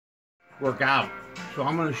work out. So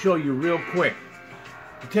I'm going to show you real quick.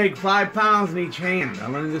 You take 5 pounds in each hand. I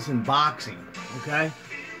learned this in boxing, okay?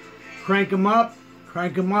 Crank them up,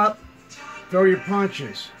 throw your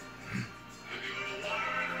punches.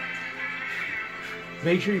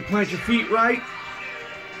 Make sure you plant your feet right.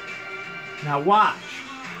 Now watch.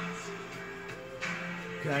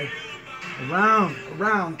 Okay? Around,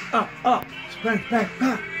 up, back,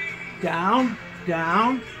 down.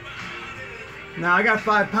 Now I got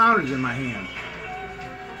 5-pounders in my hand.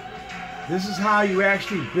 This is how you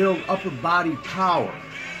actually build upper body power.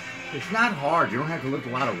 It's not hard. You don't have to lift a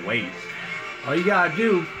lot of weight. All you gotta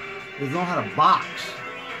do is know how to box.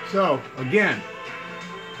 So again,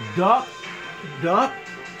 duck,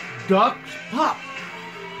 pop.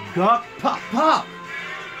 Duck, pop.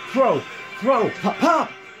 Throw,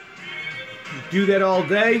 pop. Do that all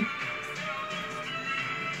day.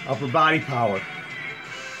 Upper body power.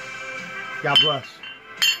 God bless.